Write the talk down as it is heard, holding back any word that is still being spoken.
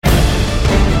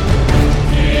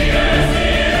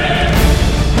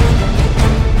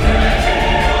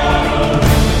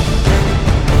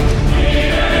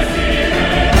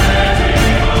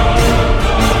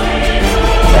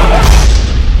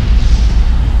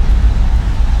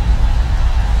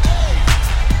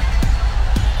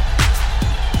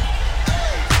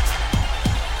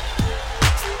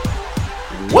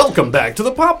Welcome back to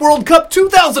the Pop World Cup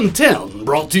 2010,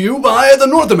 brought to you by the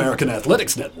North American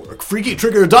Athletics Network,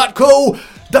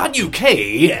 freakytrigger.co.uk,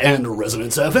 and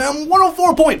Resonance FM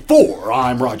 104.4.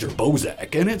 I'm Roger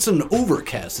Bozak, and it's an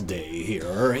overcast day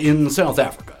here in South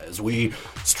Africa as we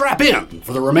strap in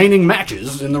for the remaining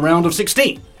matches in the round of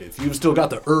 16. If you've still got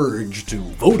the urge to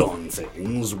vote on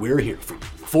things, we're here for you.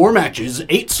 4 matches,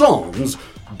 8 songs,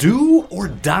 do or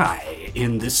die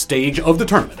in this stage of the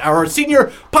tournament. Our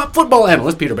senior pop football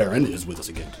analyst, Peter Barron, is with us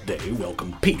again today.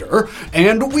 Welcome, Peter.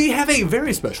 And we have a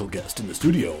very special guest in the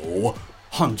studio,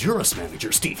 Honduras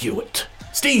manager Steve Hewitt.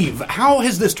 Steve, how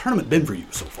has this tournament been for you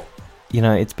so far? You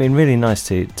know, it's been really nice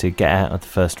to get out of the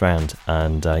first round,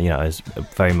 and it's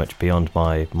very much beyond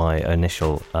my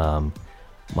initial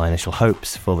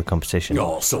hopes for the competition.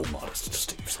 Oh, so modest,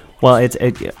 Steve. So modest. Well,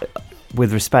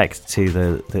 with respect to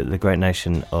the great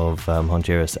nation of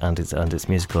Honduras and its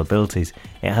musical abilities,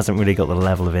 it hasn't really got the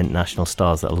level of international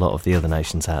stars that a lot of the other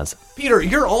nations has. Peter,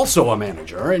 you're also a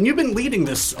manager, and you've been leading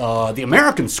this the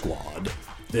American squad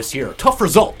this year. Tough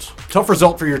result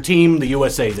for your team, the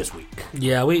USA, this week.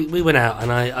 Yeah, we went out,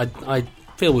 and I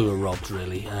feel we were robbed,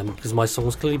 really, because my song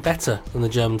was clearly better than the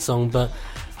German song, but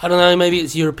I don't know, maybe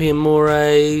it's European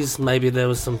mores, maybe there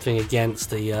was something against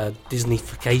the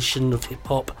Disneyfication of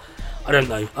hip-hop. I don't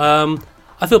know.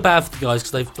 I feel bad for the guys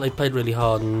because they played really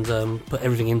hard and put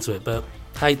everything into it. But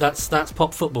hey, that's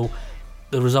pop football.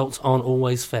 The results aren't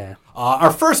always fair.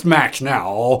 Our first match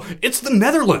now, it's the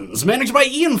Netherlands, managed by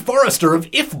Ian Forrester of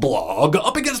IfBlog,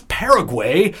 up against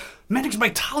Paraguay, managed by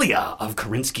Talia of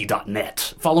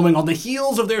Karinsky.net. Following on the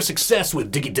heels of their success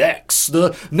with Diggy Dex,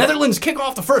 the Netherlands kick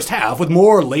off the first half with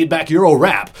more laid-back Euro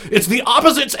rap. It's the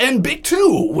Opposites and Big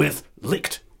Two with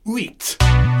Licht Uit.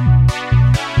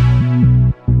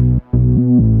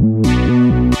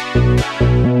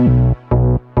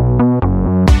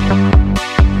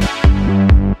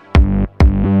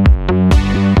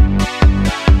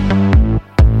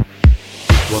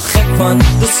 Van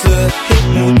de sleur, ik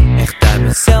moet echt uit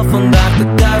mezelf vandaag.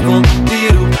 De duivel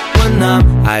die roept mijn naam.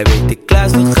 Hij weet ik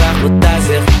luister graag wat hij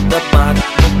zegt, dat maakt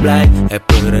me blij.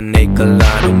 Heb er een hekel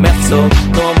aan om echt zo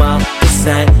normaal te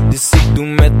zijn. Dus ik doe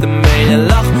met hem mee en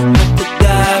lach met de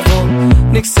duivel.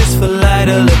 Niks is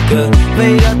verleidelijker,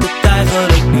 weet dat het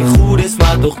eigenlijk niet goed is,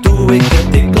 maar toch doe ik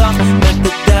het. Ik lach met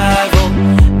de duivel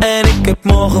en ik heb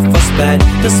morgen vast spijt.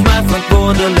 Dat is mijn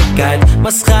verantwoordelijkheid,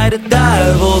 maar scheid de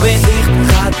duivel weer dicht.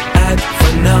 Gaat uit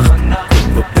vannacht,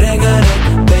 we brengen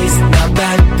het beest naar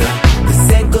buiten. Het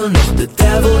is enkel nog de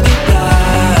duivel die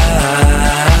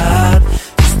praat.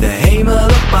 Is de hemel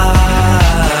op aard.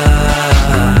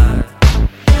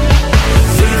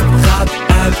 Licht gaat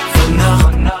uit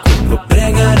vannacht, we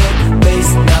brengen het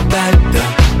beest naar buiten.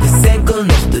 Het is enkel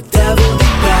nog de duivel die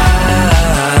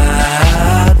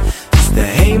praat. Is de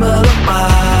hemel op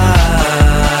aard.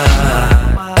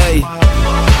 Hey, ik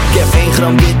heb 1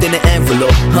 gram wit in een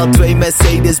envelop. Had 2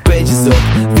 Mercedes-Benj's op.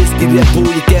 Wist die Red Bull,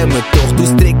 je kent me toch. Doe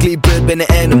strictly bird, ben een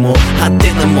animal. Ga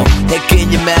dynamo,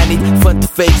 herken je mij niet. Van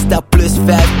tv staat plus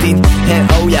 15. En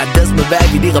oh ja, dat is mijn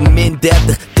wijfie, die gaat min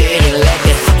 30. Tering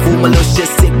lekker, voel me losjes,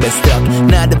 ik ben strak.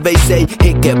 Naar de wc,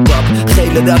 ik heb pap.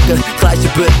 Gele rakken, glaasje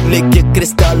but, lik je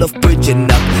kristal of putje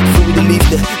nap. Voel de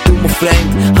liefde, doe me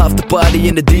vreemd. Half the party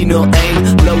in de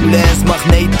 301. Lowlands,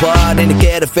 magneetbar in de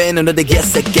caravan. Omdat ik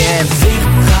yes I can. Licht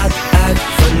gaat uit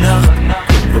vannacht.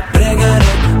 We brengen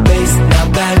het beest naar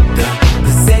buiten.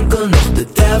 Het is enkel nog de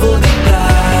duivel die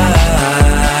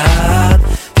praat.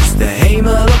 Is de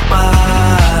hemel op aard.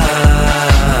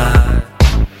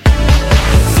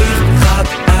 Licht gaat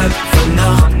uit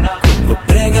vannacht. We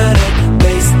brengen het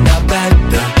beest naar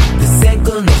buiten. Het is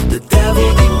enkel nog de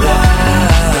duivel die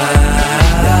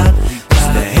praat. Is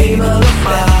de hemel op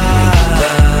aard.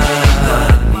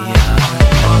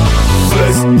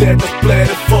 Plus 30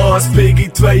 plannen vast,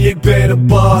 Biggie 2, ik ben een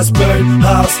baas. Beun,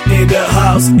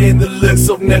 house, in de lucht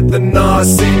of net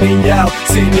ernaast. Zin in jou,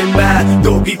 zin in mij,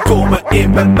 doggy kom maar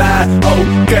in bij mij.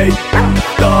 Oké,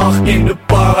 dag in de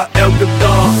para, elke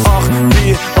dag. 8,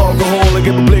 4, alcohol, ik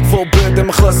heb een blik vol bunt en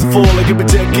mijn glassen vol. Ik heb een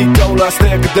Jackie Cola,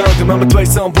 sterke dranken. Met mijn 2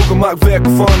 zandboeken maak ik werk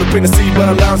ervan. Op in de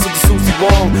Seabar Lounge op de Susie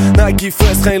Wong. Nike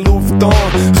Fresh, geen Louis Vuitton.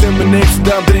 Gun me niks,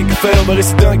 daarom drink ik veel. Waar is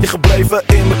het drankje gebleven?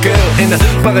 In mijn keel. In de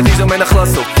paradiso met een glas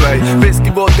op 2.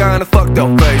 Whisky, vodka en een fucked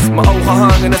up face. Mijn ogen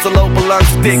hangen en ze lopen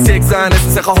langs de dik chicks aan. En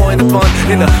ze zeggen hoi in het van.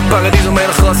 In de paradiso met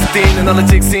een glas op 10. En alle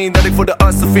chicks zien dat ik voor de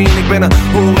assen vien. Ik ben een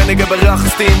hoer en ik heb een rach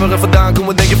gesteamd. Waar er vandaan komt,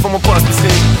 wat denk je van mijn pas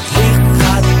misschien? Licht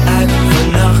gaat uit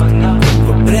vannacht.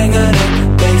 We brengen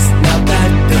het beest naar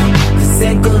buiten. Het is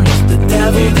enkel nog de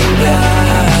duivel die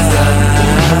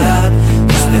praat.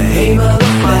 Is de hemel op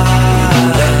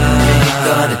aarde.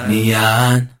 Ik kan het niet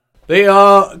aan. They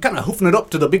kind of hoofing it up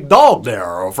to the big dog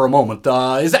there for a moment.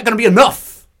 Is that going to be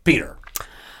enough, Peter?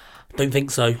 Don't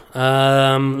think so.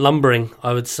 Lumbering,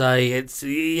 I would say.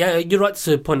 Yeah, you're right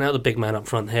to point out the big man up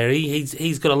front here.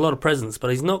 He's got a lot of presence,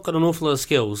 but he's not got an awful lot of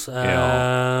skills.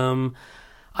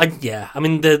 I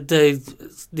mean,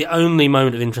 the only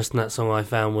moment of interest in that song I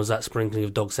found was that sprinkling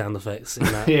of dog sound effects in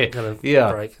that kind of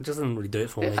break. It just doesn't really do it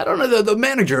for me. I don't know. The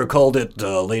manager called it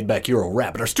laid back Euro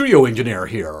rap, but our studio engineer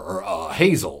here,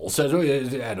 Hazel, says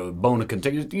at a bone of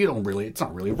contention. It's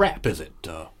not really rap, is it?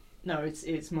 No,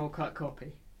 it's more cut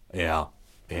copy. Yeah.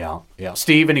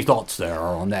 Steve, any thoughts there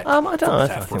on that? I don't know.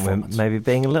 I think we're maybe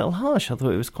being a little harsh. I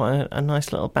thought it was quite a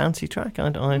nice little bouncy track. I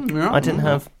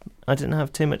didn't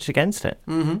have too much against it.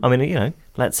 Mm-hmm. I mean,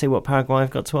 let's see what Paraguay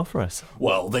have got to offer us.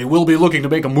 Well, they will be looking to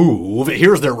make a move.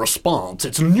 Here's their response.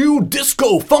 It's new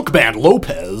disco funk band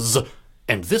Lopez,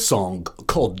 and this song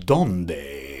called Donde.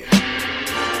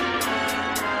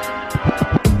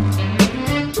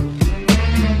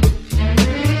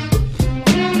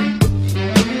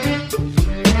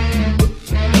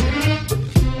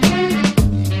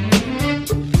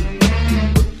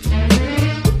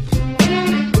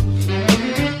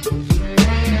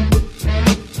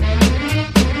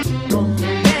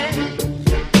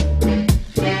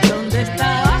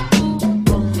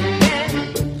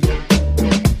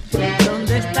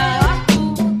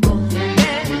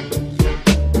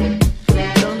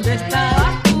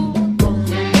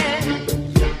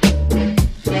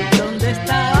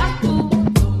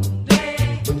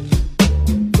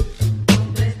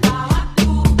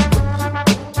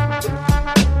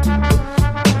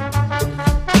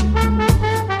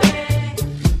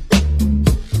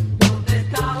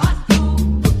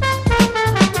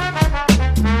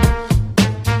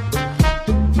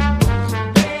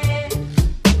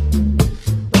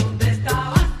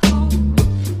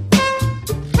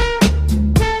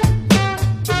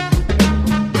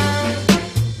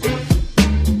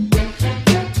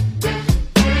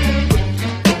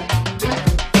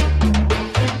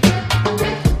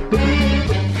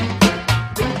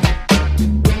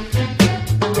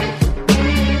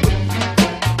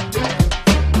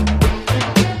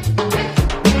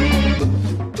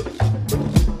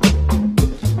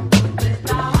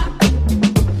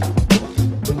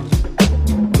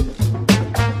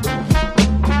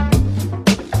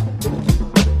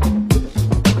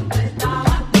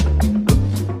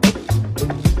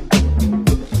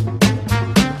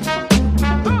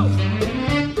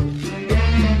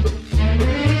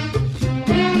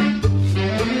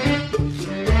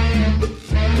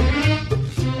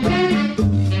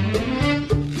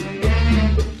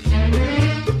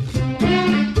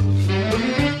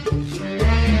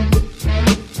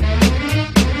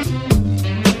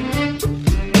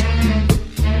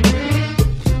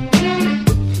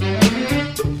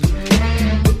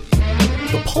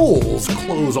 polls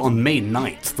close on May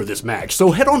 9th for this match,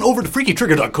 so head on over to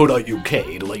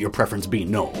freakytrigger.co.uk to let your preference be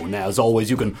known. As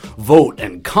always, you can vote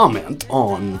and comment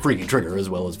on Freaky Trigger, as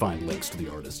well as find links to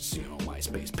the artists',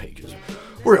 MySpace pages.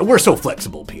 We're so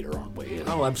flexible, Peter, aren't we?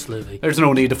 Oh, absolutely. There's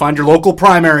no need to find your local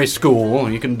primary school.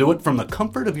 You can do it from the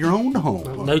comfort of your own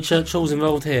home. No church halls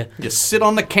involved here. Just sit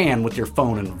on the can with your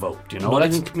phone and vote. Not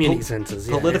even community centres.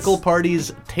 Political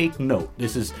parties, take note.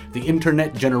 This is the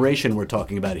internet generation we're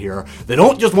talking about here. They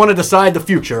don't just want to decide the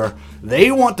future. They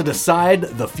want to decide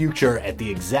the future at the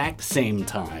exact same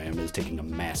time as taking a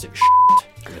massive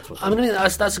shit. I mean,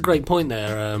 that's a great point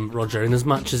there, Roger, in as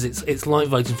much as it's like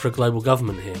voting for a global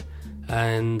government here.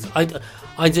 And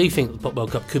I do think the Pop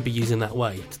World Cup could be used in that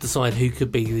way to decide who could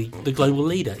be the global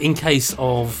leader in case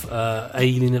of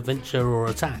alien adventure or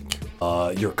attack.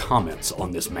 Your comments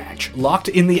on this match. Locked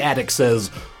in the Attic says,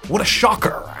 "What a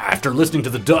shocker! After listening to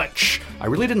the Dutch, I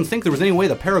really didn't think there was any way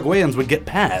the Paraguayans would get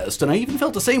past, and I even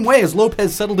felt the same way as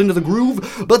Lopez settled into the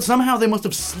groove, but somehow they must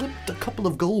have slipped a couple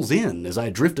of goals in as I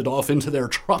drifted off into their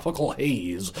tropical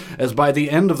haze, as by the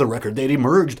end of the record they'd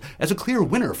emerged as a clear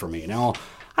winner for me. Now,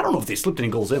 I don't know if they slipped any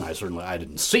goals in. I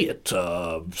didn't see it.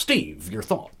 Steve, your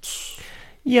thoughts?"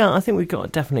 Yeah, I think we've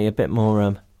got definitely a bit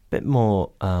more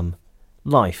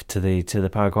life to the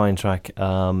Paraguayan track.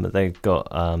 They've got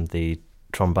the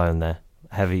trombone there,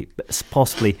 heavy,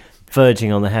 possibly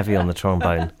verging on the heavy on the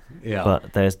trombone. Yeah.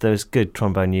 But there's good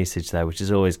trombone usage there, which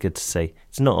is always good to see.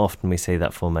 It's not often we see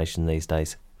that formation these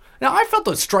days. Now, I felt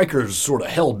the strikers sort of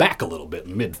held back a little bit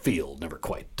in midfield, never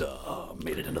quite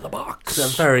made it into the box.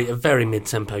 It's a very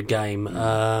mid-tempo game.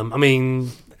 I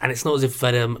mean, and it's not as if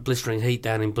they had blistering heat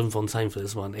down in Bloemfontein for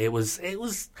this one. It was.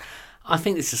 I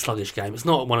think it's a sluggish game. It's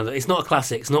not one of it's not a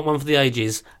classic. It's not one for the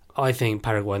ages. I think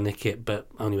Paraguay nick it, but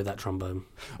only with that trombone.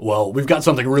 Well, we've got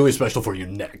something really special for you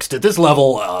next. At this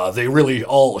level, they really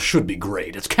all should be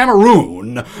great. It's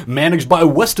Cameroon, managed by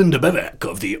Weston de Bevec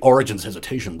of the Origins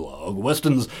Hesitation blog.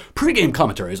 Weston's pregame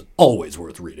commentary is always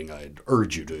worth reading. I'd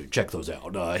urge you to check those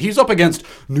out. He's up against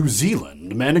New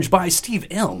Zealand, managed by Steve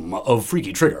M. of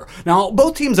Freaky Trigger. Now,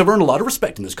 both teams have earned a lot of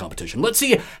respect in this competition. Let's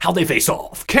see how they face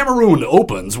off. Cameroon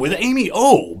opens with Amy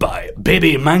O by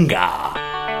Baby Manga.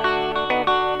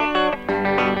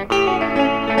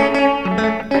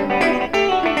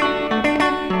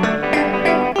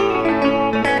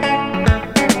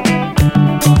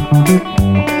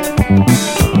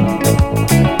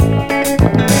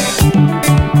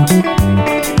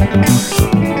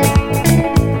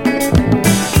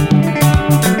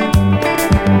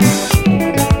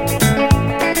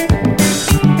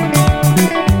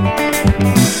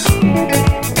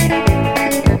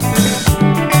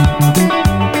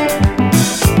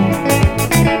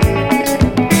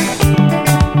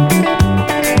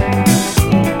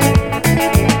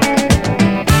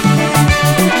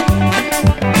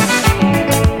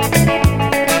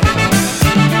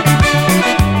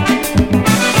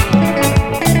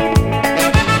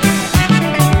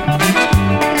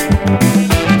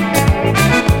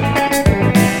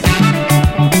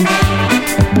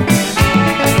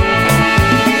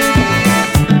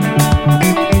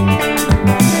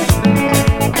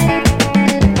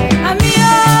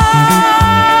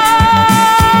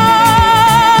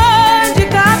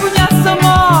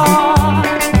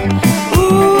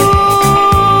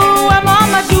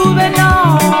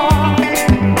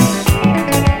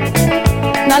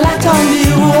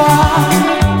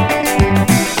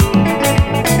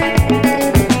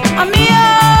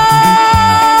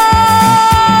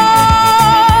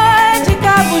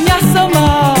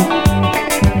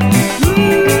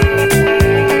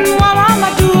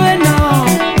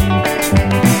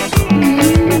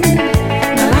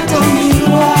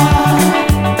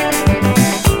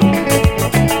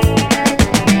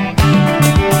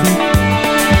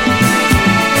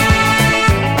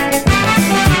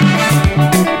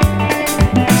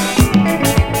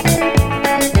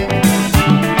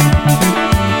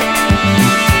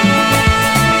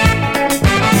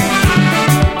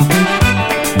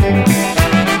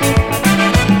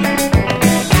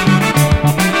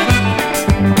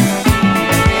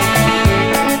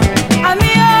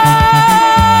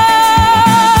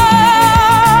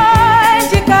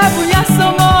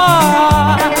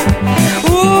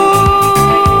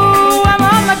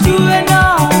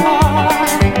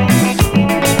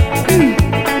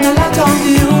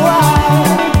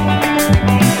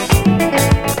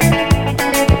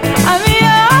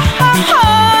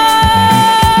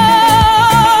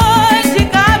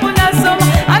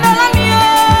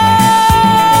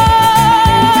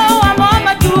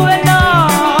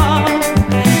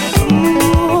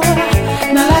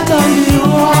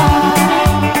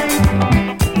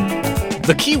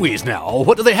 The Kiwis now,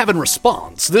 what do they have in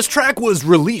response? This track was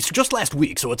released just last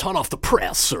week, so it's hot off the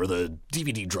press, or the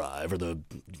DVD drive, or the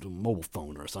mobile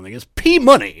phone or something. It's P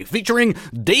Money, featuring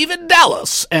David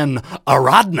Dallas and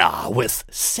Aradna with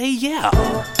Say Yeah.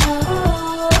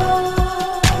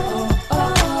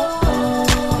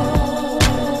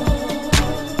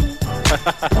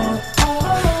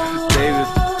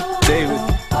 David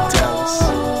Dallas,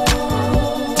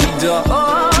 D-Dog,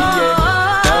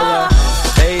 D-A,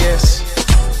 A-S,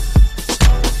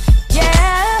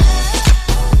 Yeah,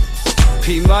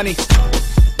 P Money,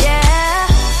 yeah,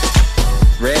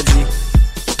 Reggie.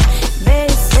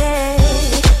 basic,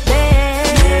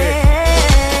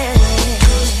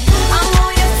 I'm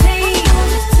on your team.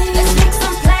 Let's make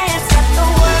some plans. Set the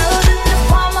world in the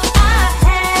palm of our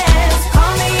hands.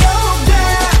 Call me your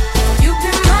girl. You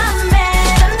be my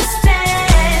man.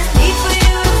 Understand? Need for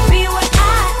you to be what I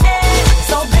am.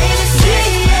 So baby, say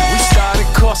yeah. We started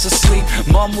cautiously.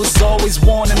 Mom was always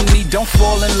warning me, don't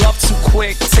fall in love too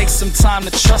quick. Take some time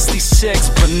to trust these chicks.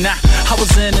 But nah, I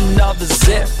was in another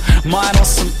zip. Mine on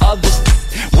some others.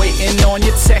 Waiting on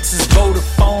your texts,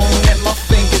 Vodafone at my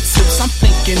fingertips. I'm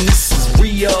thinking this is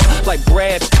real. Like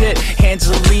Brad Pitt,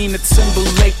 Angelina,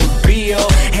 Timberlake, and Beal.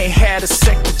 Ain't had a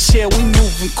second chill. We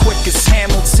moving quick as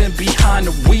Hamilton behind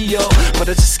the wheel. But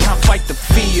I just can't fight the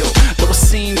feel. Though it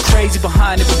seem crazy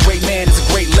behind every great man is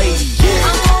a great lady. Yeah.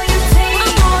 I'm on your team.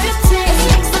 I'm on your team. Let's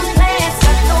make some plans.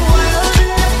 Set the world in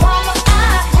the palm of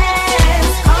our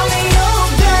hands. Call me your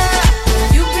girl.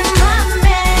 You be my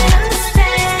man.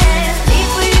 Understand? Need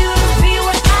for you to be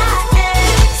what I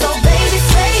am. So baby,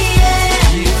 say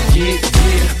yeah. Yeah, yeah,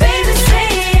 yeah. Baby, say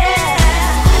yeah.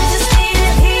 I just need to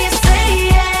hear you say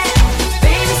yeah.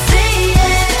 Baby, say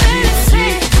yeah. Baby, say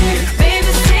yeah.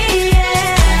 Baby, say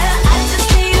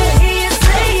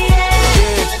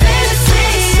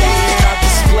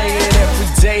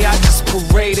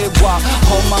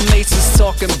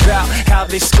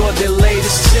they scored their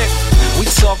latest chick. We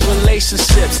talk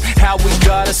relationships, how we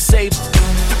gotta save,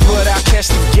 put our cash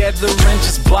together and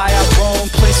just buy our own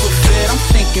place with fit. I'm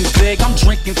thinking big, I'm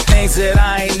drinking things that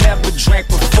I ain't never drank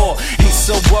before. Ain't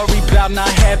so worried about not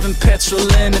having petrol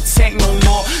in the tank no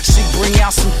more. She bring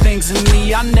out some things in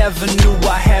me I never knew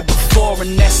I had before,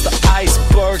 and that's the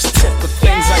iceberg's tip of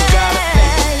things I gotta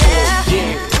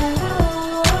think before.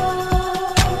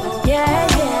 Yeah. Yeah,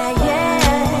 yeah, yeah.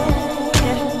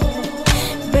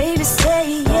 Baby,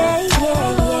 say yeah,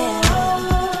 yeah, yeah.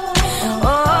 Oh,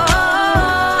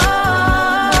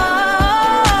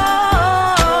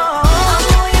 I'm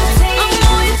on your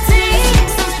team.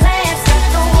 Some plans, got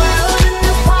the world in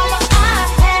the palm of our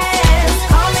hands.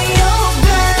 Call me your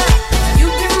girl, you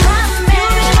be my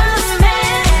man.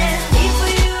 Need for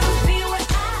you to be what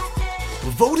I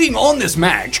am. Voting on this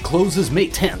match closes May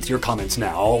 10th. Your comments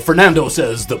now. Fernando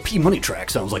says the P-Money track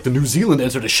sounds like the New Zealand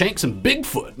answer to Shanks and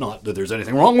Bigfoot. Not that there's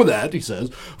anything wrong with that, he says.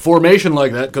 Formation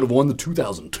like that could have won the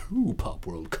 2002 Pop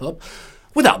World Cup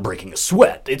without breaking a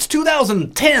sweat. It's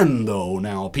 2010, though,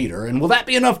 now, Peter. And will that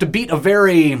be enough to beat a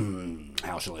very,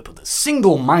 how shall I put this,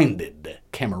 single-minded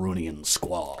Cameroonian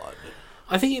squad?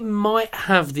 I think it might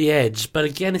have the edge, but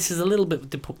again, this is a little bit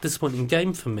disappointing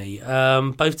game for me.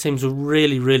 Both teams were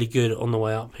really, really good on the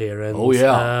way up here. And, Oh,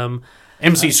 yeah.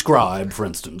 MC Scribe, for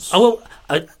instance.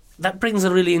 That brings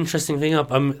a really interesting thing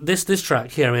up. This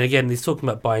track here, I mean, again, he's talking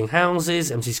about buying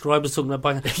houses. MC Scribe was talking about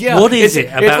buying houses. Yeah, what is it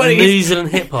it's about funny, New Zealand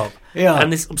hip-hop Yeah.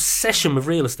 and this obsession with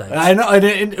real estate? I know.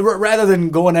 And rather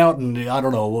than going out and, I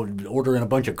don't know, ordering a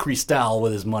bunch of Cristal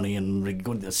with his money and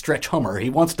going to stretch Hummer, he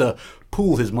wants to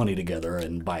pool his money together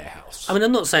and buy a house. I mean,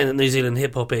 I'm not saying that New Zealand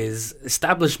hip-hop is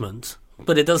establishment,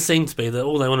 but it does seem to be that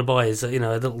all they want to buy is, a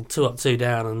little 2 up, 2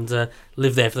 down and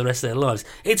live there for the rest of their lives.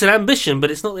 It's an ambition, but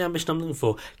it's not the ambition I'm looking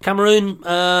for. Cameroon,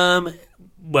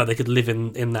 well, they could live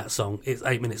in that song. It's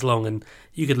 8 minutes long, and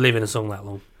you could live in a song that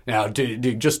long. Now,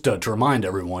 just to remind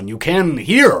everyone, you can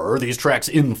hear these tracks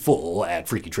in full at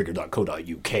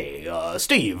freakytrigger.co.uk.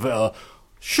 Steve,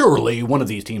 surely one of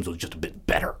these teams was just a bit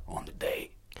better on the day.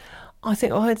 I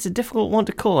think it's a difficult one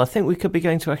to call. I think we could be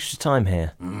going to extra time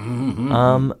here.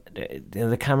 Mm-hmm.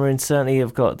 The Cameroons certainly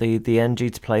have got the energy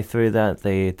to play through that,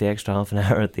 the extra half an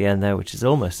hour at the end there, which is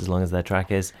almost as long as their track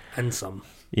is. And some.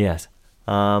 Yes.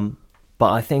 But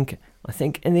I think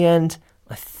in the end,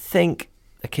 I think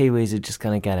the Kiwis are just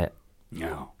going to get it.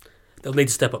 Yeah. They'll need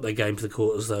to step up their game for the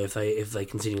quarters, though, if they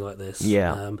continue like this.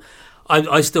 Yeah.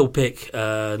 I still pick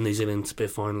New Zealand to be a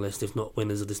finalist, if not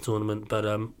winners of this tournament, but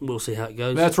we'll see how it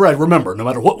goes. That's right. Remember, no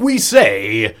matter what we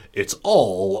say, it's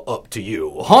all up to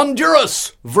you.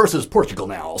 Honduras versus Portugal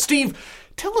now. Steve,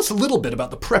 tell us a little bit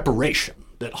about the preparation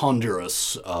that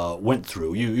Honduras went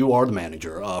through. You are the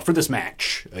manager for this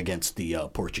match against the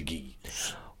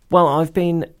Portuguese. Well, I've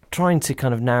been trying to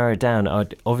kind of narrow it down.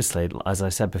 Obviously, as I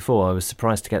said before, I was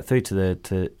surprised to get through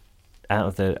to out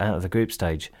of the group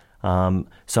stage.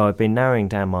 So I've been narrowing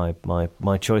down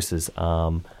my choices,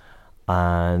 and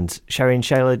Sherry and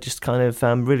Shayla just kind of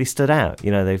really stood out.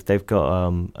 They've got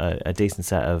a decent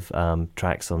set of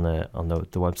tracks on the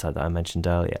website that I mentioned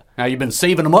earlier. Now you've been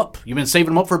saving them up. You've been saving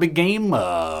them up for a big game.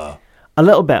 A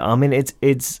little bit. I mean, I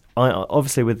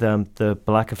obviously with the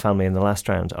Balaka family in the last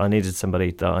round, I needed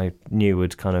somebody that I knew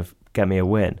would kind of get me a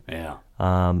win. Yeah.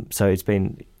 So it's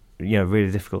been really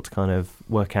difficult to kind of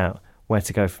work out where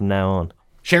to go from now on.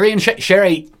 Sherry and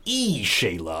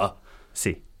Shayla,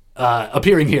 See,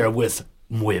 appearing here with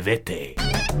Muévete.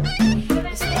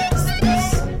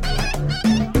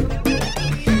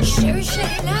 Sherry,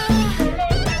 Shayla,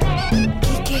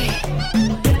 Kike,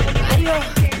 Mario.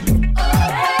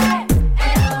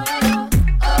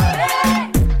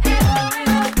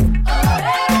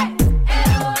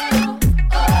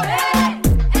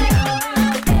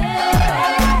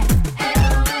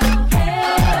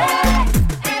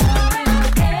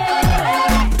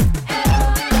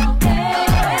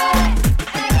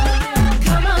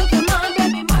 Come on,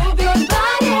 baby, move your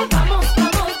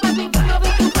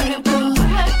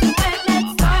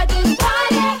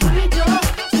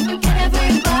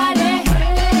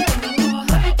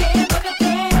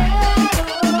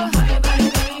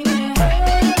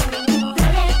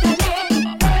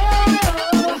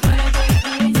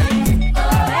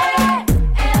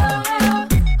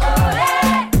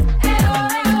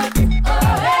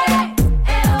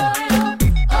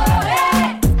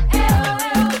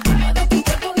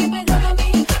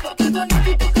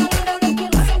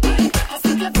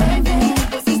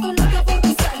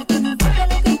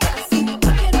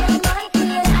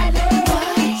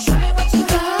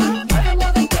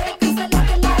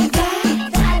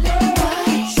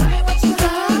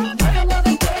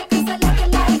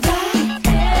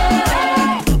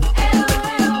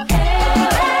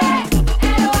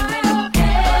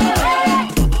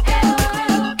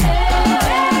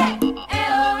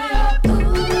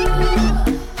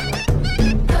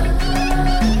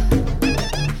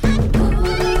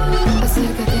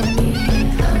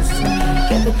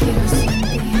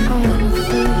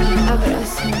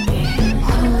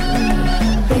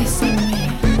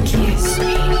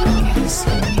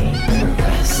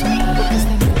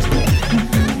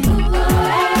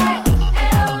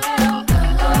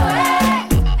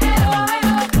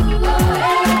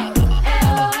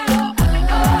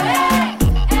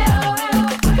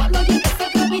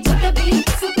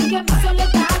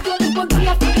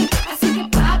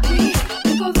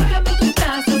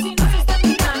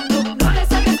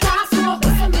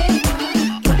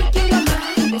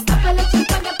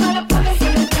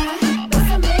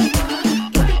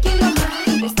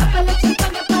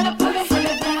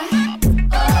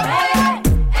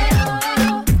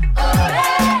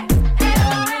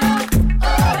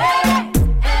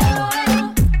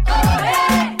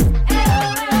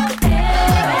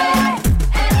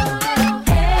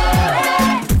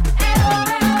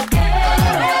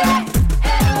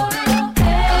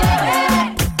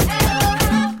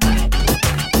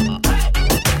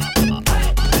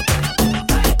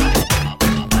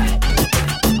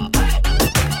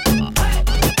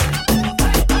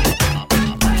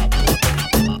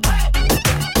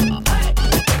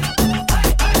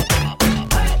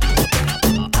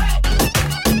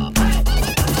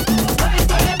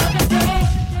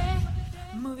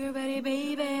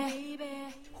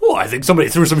I think somebody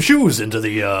threw some shoes into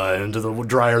the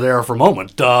dryer there for a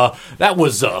moment. That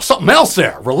was something else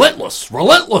there.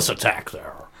 Relentless attack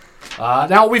there.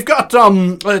 Now we've got,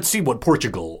 let's see what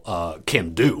Portugal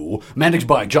can do, managed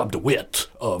by Job DeWitt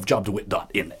of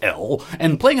jobdewitt.nl,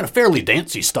 and playing in a fairly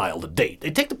dancey style to date.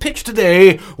 They take the pitch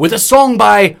today with a song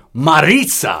by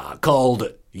Marisa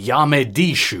called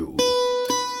Yamedishu.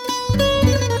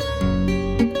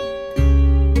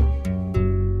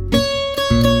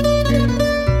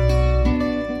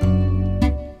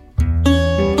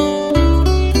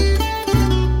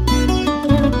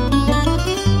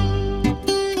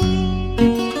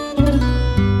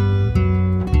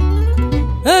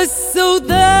 A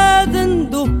saudade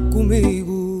andou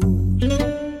comigo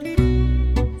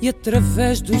e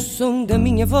através do som da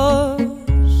minha voz,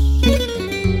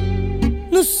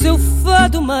 no seu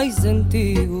fado mais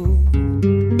antigo,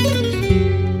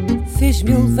 fez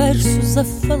 1000 versos a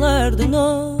falar de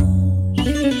nós.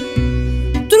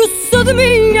 Trouxe de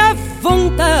minha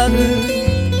vontade,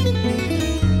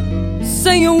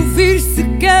 sem ouvir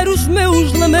sequer os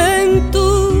meus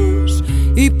lamentos,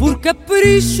 e por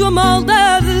capricho a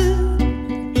maldade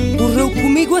correu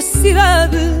comigo a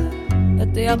cidade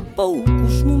até há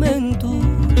poucos momentos.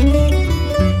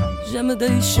 Já me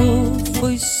deixou,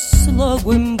 foi-se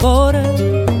logo embora.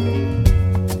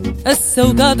 A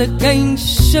saudade a quem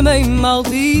chamei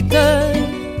maldita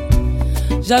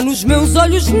já nos meus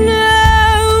olhos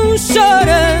não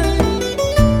chora,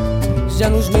 já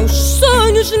nos meus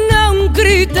sonhos não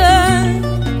grita.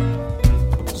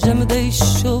 Já me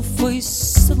deixou,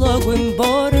 foi-se logo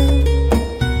embora.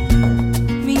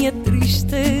 Minha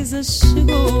tristeza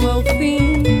chegou ao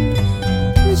fim.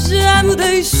 Já me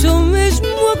deixou mesmo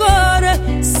agora.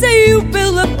 Saiu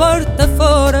pela porta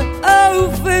fora ao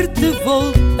ver-te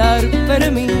voltar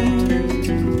para mim.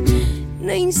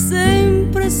 Nem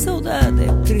sempre a saudade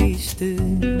é triste,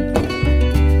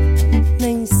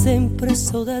 nem sempre a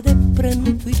saudade é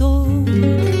pranto e dor.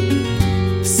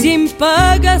 Se em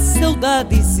paga a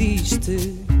saudade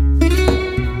existe,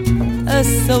 a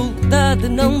saudade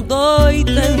não dói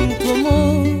tanto,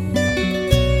 amor.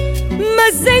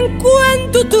 Mas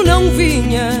enquanto tu não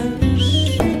vinhas,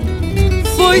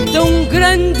 foi tão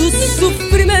grande o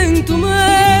sofrimento meu,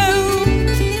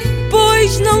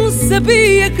 pois não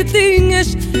sabia que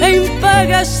tinhas em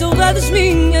paga as saudades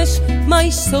minhas,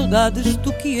 mais saudades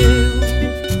do que eu.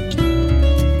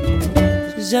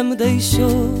 Já me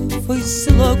deixou, foi-se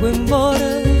logo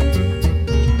embora.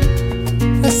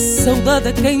 A saudade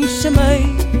a quem chamei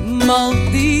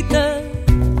maldita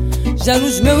já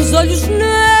nos meus olhos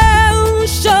não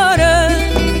chora,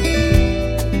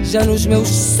 já nos meus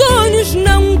sonhos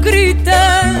não grita.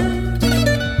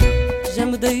 Já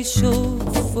me deixou,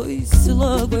 foi-se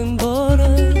logo embora.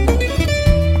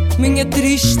 Minha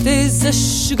tristeza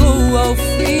chegou ao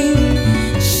fim.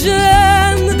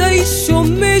 Já me deixou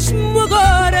mesmo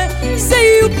agora.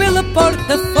 Saiu pela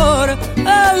porta fora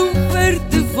ao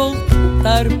ver-te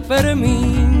voltar para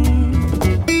mim.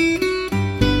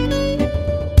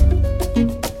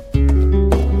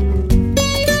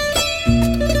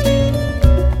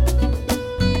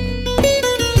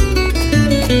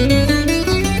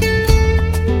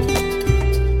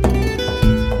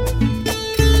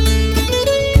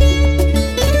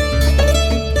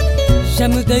 Já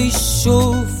me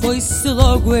deixou, foi-se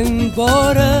logo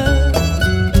embora.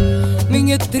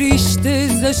 Minha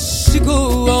tristeza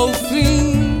chegou ao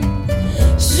fim.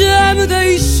 Já me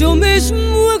deixou mesmo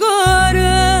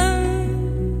agora.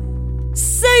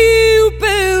 Saiu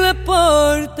pela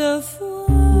porta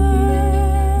fora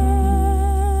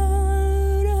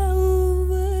ao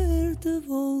ver-te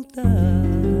voltar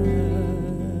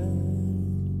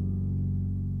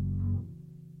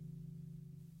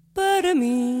para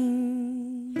mim.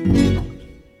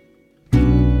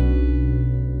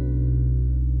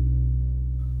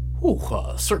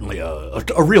 Certainly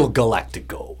a real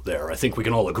galactico there. I think we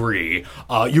can all agree.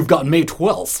 You've got May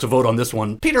 12th to vote on this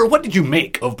one. Peter, what did you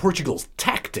make of Portugal's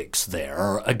tactics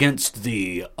there against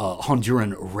the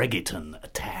Honduran reggaeton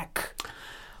attack?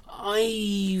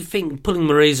 I think pulling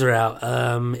Marisa out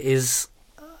is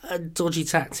a dodgy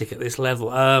tactic at this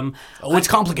level. It's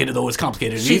complicated, though. It's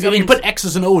complicated. She's- You put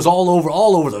X's and O's all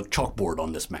over the chalkboard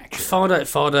on this match.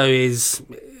 Fardo is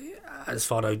as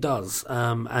Fardo does,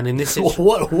 and in this What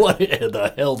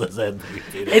the hell does that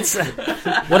mean? it's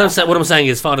what I'm saying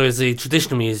is Fardo is the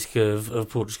traditional music of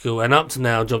Portugal, and up to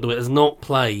now, Job DeWitt has not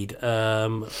played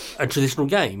a traditional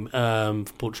game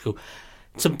for Portugal.